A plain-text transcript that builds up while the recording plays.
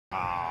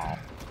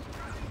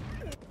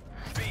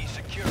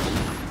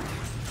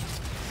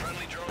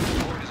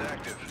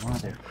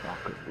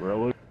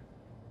Really?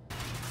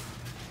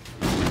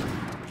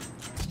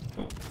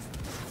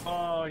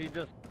 Oh, he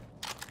just...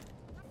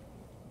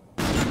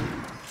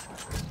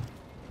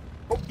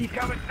 Oh, he's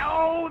coming!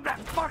 No, that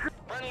fucker!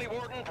 Friendly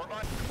warden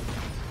provide.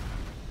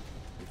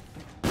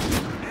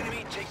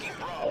 Enemy taking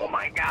bro. Oh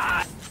my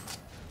god!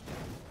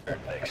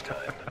 Next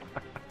time.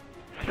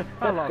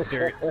 I love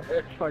Dirt.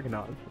 It's fucking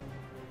awesome.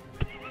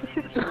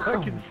 It's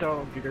fucking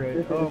so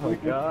great. Oh my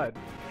god.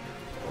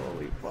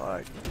 Holy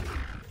fuck.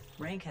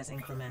 Rank has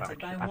incremented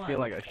by 1. I feel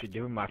like I should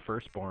give him my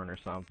firstborn or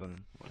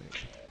something.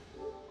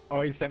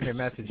 Oh, he sent me a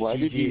message. Why GG.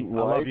 did you?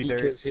 I love Why you,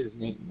 because Dirt. his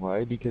name?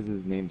 Why because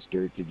his name's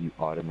Dirt did you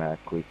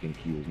automatically think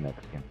he was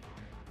Mexican?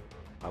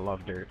 I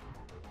love Dirt.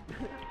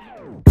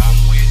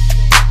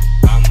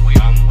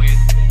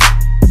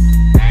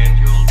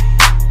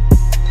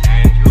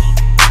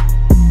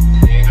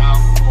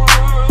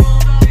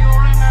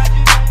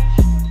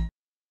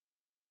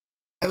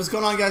 Hey, what's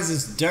going on, guys?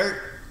 It's Dirt,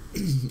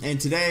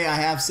 and today I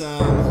have some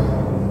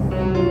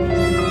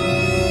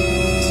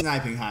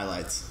sniping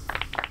highlights.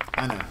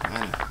 I know.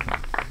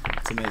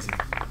 It's amazing.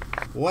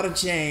 What a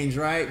change,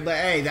 right? But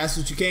hey, that's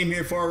what you came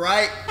here for,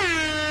 right?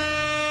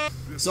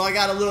 So I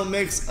got a little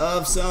mix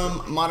of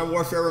some Modern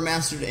Warfare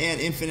Remastered and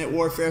Infinite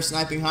Warfare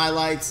sniping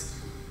highlights.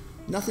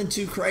 Nothing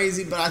too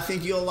crazy, but I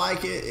think you'll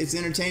like it. It's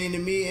entertaining to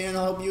me, and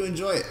I hope you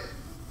enjoy it.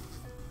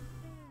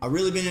 I've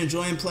really been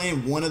enjoying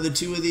playing one of the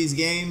two of these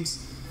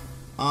games.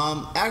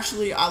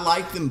 Actually, I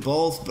like them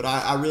both, but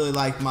I really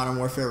like Modern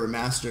Warfare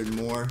Remastered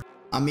more.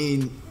 I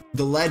mean,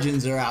 the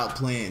legends are out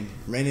playing.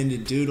 Ran into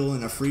Doodle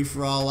in a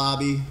free-for-all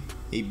lobby.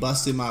 He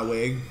busted my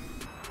wig.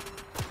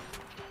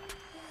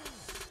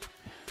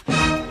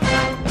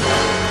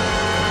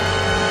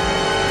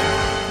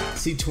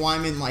 See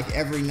Twyman like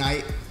every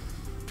night.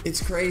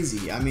 It's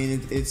crazy. I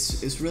mean,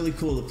 it's really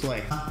cool to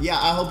play. Yeah,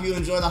 I hope you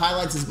enjoy the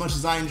highlights as much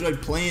as I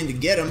enjoyed playing to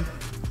get them.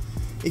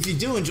 If you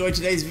do enjoy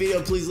today's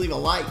video, please leave a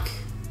like.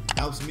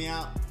 Helps me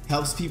out,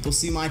 helps people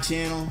see my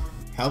channel,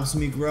 helps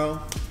me grow.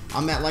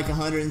 I'm at like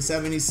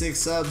 176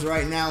 subs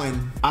right now,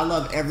 and I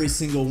love every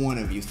single one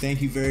of you.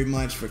 Thank you very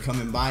much for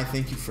coming by.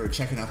 Thank you for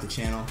checking out the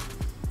channel.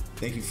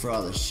 Thank you for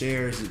all the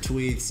shares, the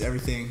tweets,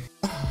 everything.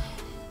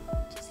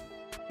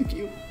 Thank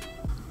you.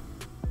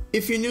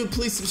 If you're new,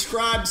 please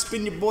subscribe. It's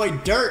been your boy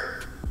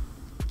Dirt.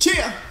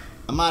 Cheer!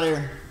 I'm out of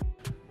here.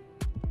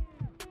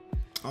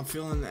 I'm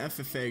feeling the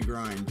FFA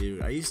grind,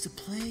 dude. I used to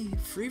play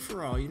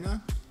free-for-all, you know?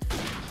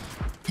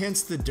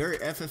 Hence the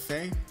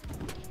DirtFFA.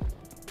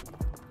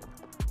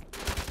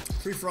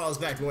 Free-for-all is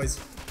back, boys.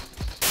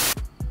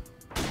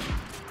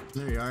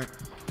 There you are.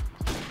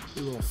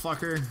 You little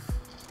fucker.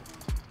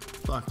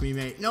 Fuck me,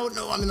 mate. No,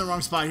 I'm in the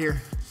wrong spot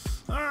here.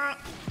 Ah.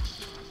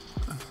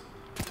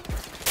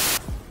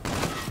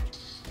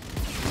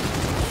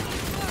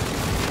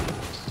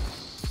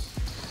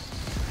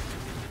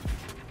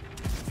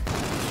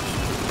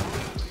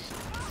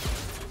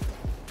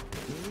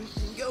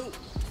 Go.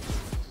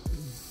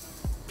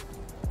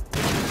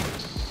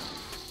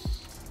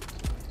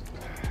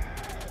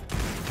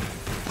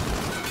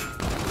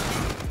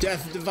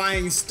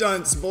 Death-defying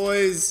stunts,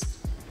 boys.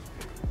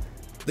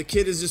 The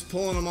kid is just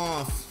pulling them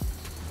off.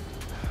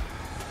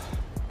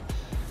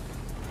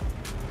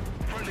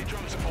 Friendly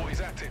drum support is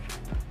active.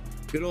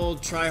 Good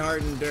old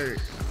try-hard and Dirt.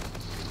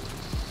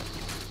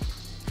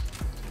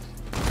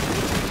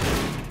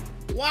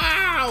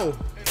 Wow!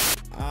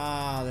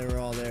 Ah, they were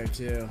all there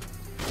too.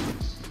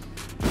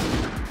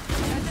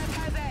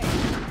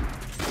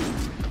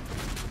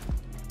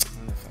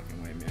 No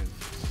fucking way, man.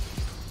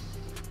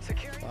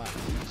 Wow.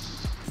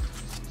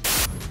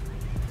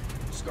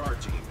 Scar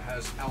team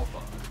has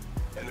Alpha.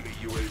 Enemy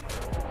UAV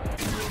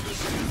in your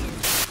vicinity.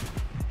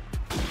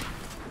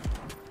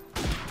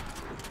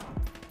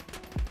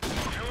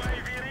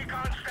 UAV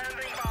recon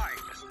standing by.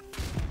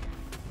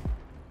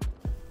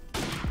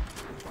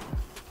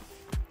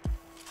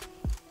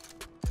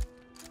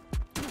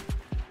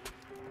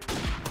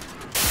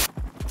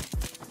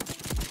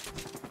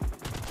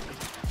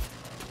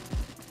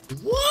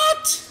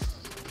 What?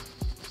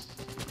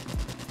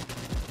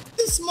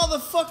 This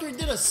motherfucker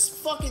did a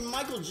fucking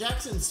Michael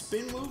Jackson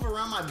spin move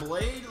around my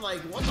blade? Like,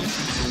 what the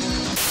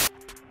f?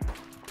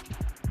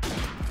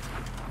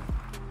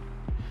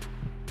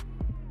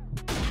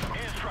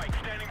 Airstrike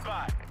standing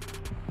by.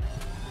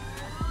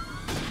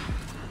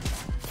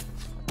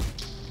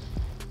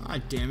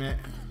 God damn it.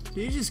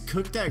 Did you just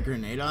cook that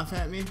grenade off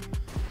at me?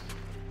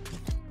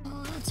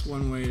 Oh, that's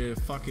one way to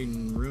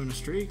fucking ruin a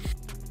streak.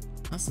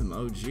 That's some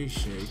OG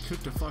shit. He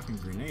cooked a fucking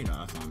grenade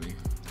off on me.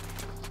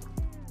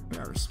 I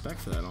got respect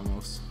for that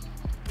almost.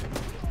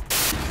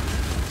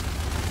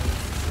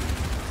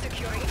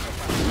 Securing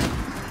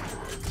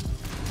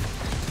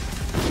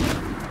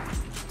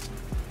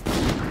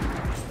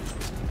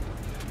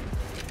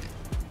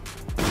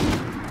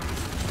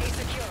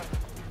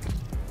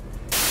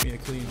Give me a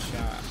clean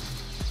shot.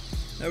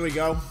 There we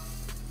go.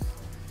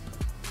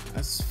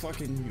 That's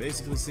fucking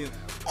basically seeing.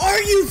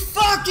 Are you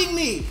fucking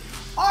me?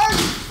 Are you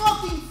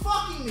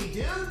fucking me,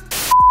 dude?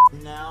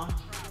 Now,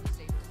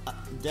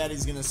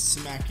 Daddy's gonna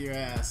smack your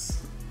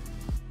ass.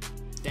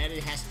 Daddy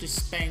has to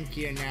spank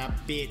you now,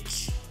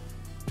 bitch.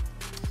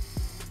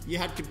 You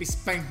have to be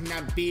spanked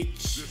now,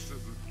 bitch. This is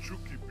a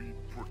Chucky Beat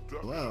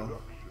production.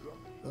 Whoa.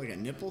 Like a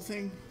nipple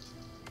thing?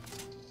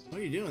 What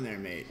are you doing there,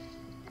 mate?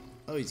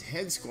 Oh, he's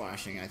head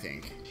squashing, I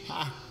think.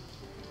 Ha!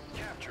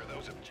 Capture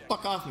those objectives.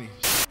 Fuck off me.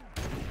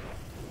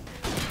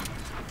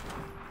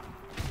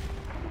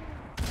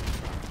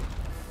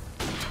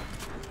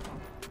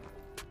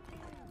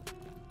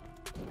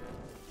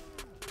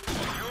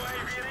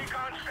 UAV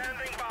recon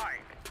standing by.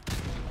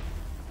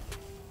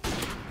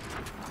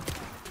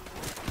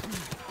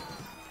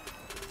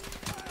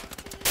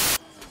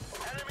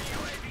 Enemy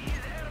UAV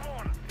is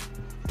airborne.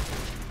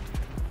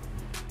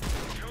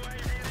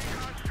 UAV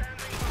recon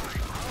standing by.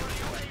 Our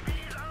UAV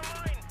is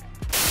online.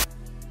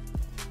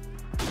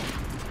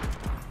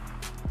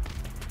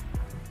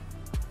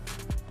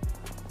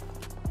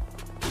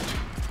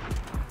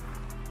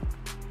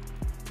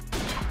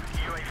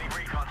 UAV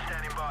recon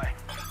standing by.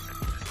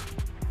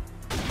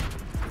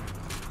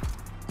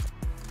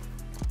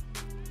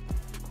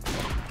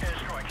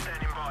 Airstrike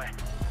standing by.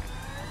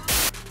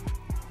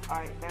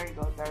 Alright, there you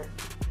go, Dirt.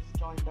 Just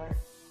join Dirt.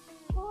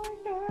 Join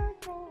Dirt,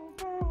 join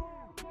Dirt.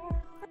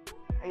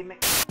 Hey, man.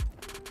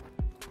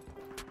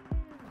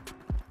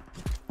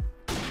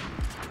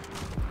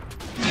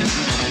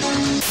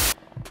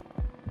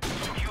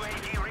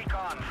 UAV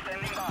recon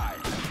standing by.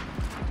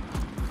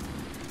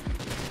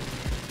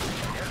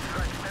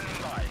 Airstrike standing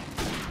by.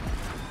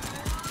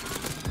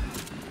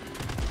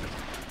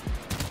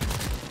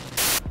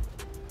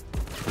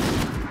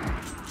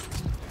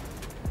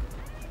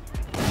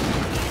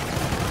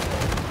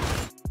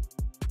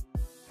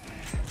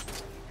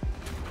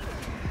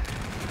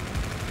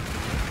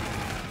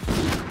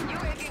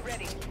 UAV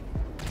ready.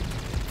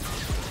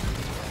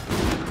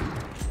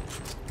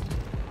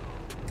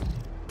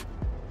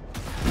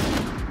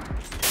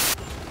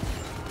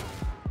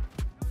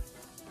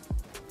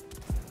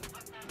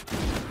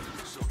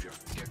 Soldier,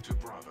 get to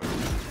Bravo.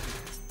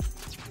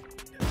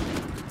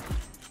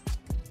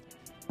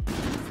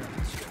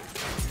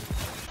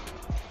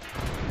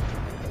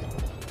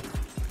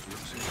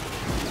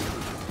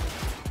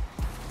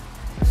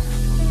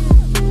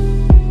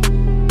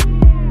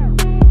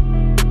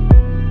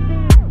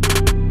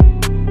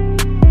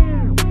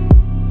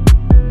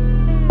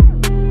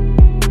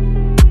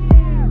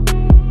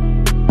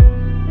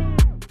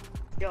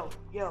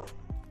 Yo,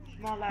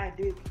 small line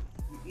dude,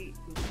 you eat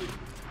cookie.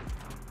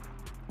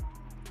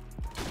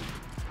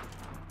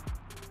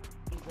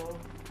 Weasel,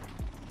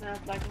 smells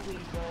like a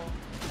weasel.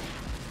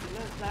 He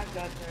looks like a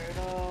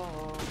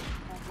turtle.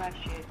 Smells like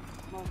shit,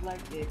 smells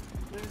like dick.